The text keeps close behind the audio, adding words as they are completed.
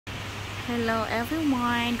Hello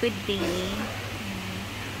everyone, good day.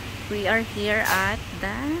 We are here at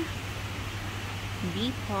the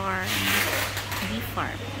bee farm.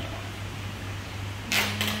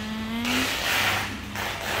 And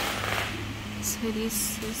so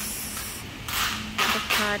this is the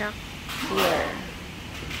product here.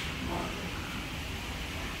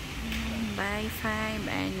 Buy 5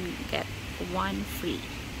 and get 1 free.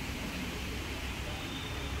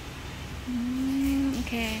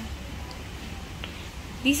 Okay.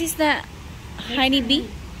 This is the honeybee.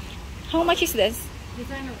 How much is this? This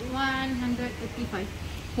one 135.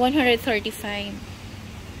 135.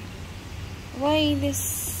 Why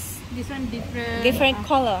this? This one different. Different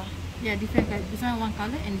color. Yeah, different color. This one one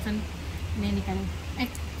color and this one many color.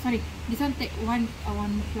 Sorry. This one take one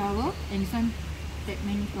flower and this one take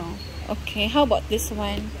many flower. Okay. How about this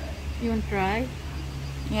one? You want try?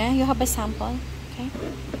 Yeah, you have a sample. Okay.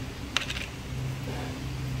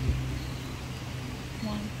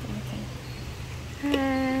 1, 2, 3.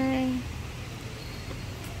 Hi.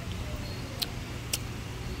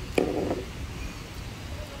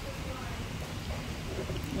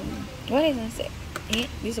 What is this?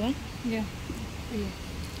 This one? Yeah.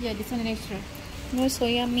 Yeah, this one extra. No, so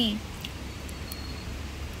yummy.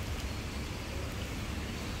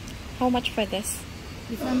 How much for this?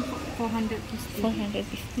 This one 450.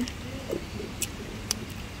 450.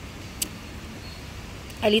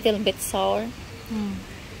 A little bit sour.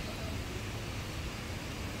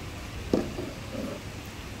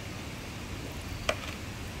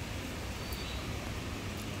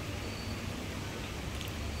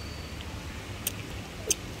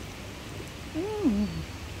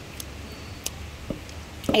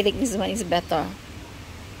 I think this one is better.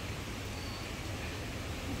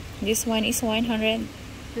 This one is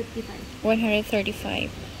 135. 135.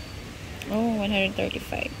 Oh,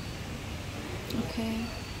 135. Okay.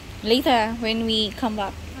 Later, when we come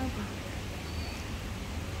back.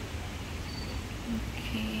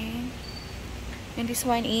 Okay. And this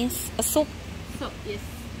one is a soup. Soap, yes.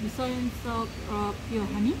 This one soap pure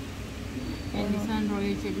honey. And this one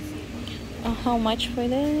royal jelly soup. How much for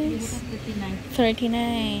this? This is 39.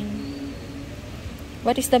 39.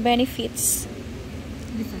 What is the benefits?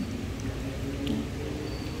 This one.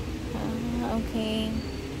 Okay.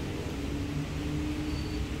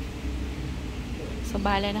 So,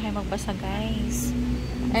 bahala na kayo magbasa, guys.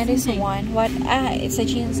 And this one, what? It's a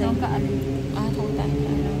ginseng. Hold on.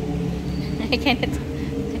 I can't eat.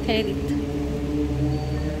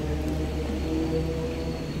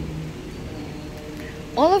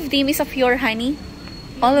 All of them is a pure honey?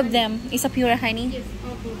 All of them is a pure honey? Yes,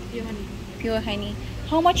 all pure honey. Pure honey.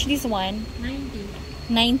 How much this one? 90.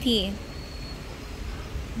 90.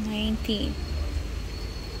 90.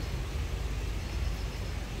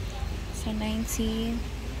 So 90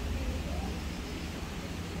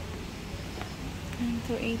 and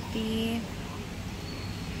to 80.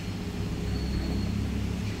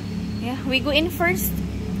 Yeah, we go in first.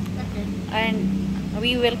 Okay. And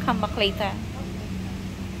we will come back later.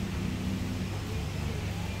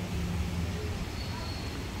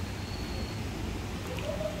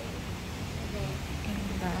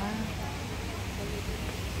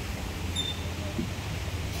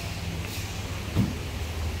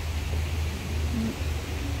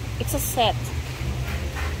 It's a set.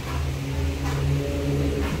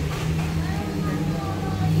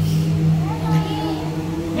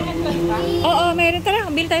 Oo, meron. Tara,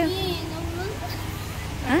 bill tayo.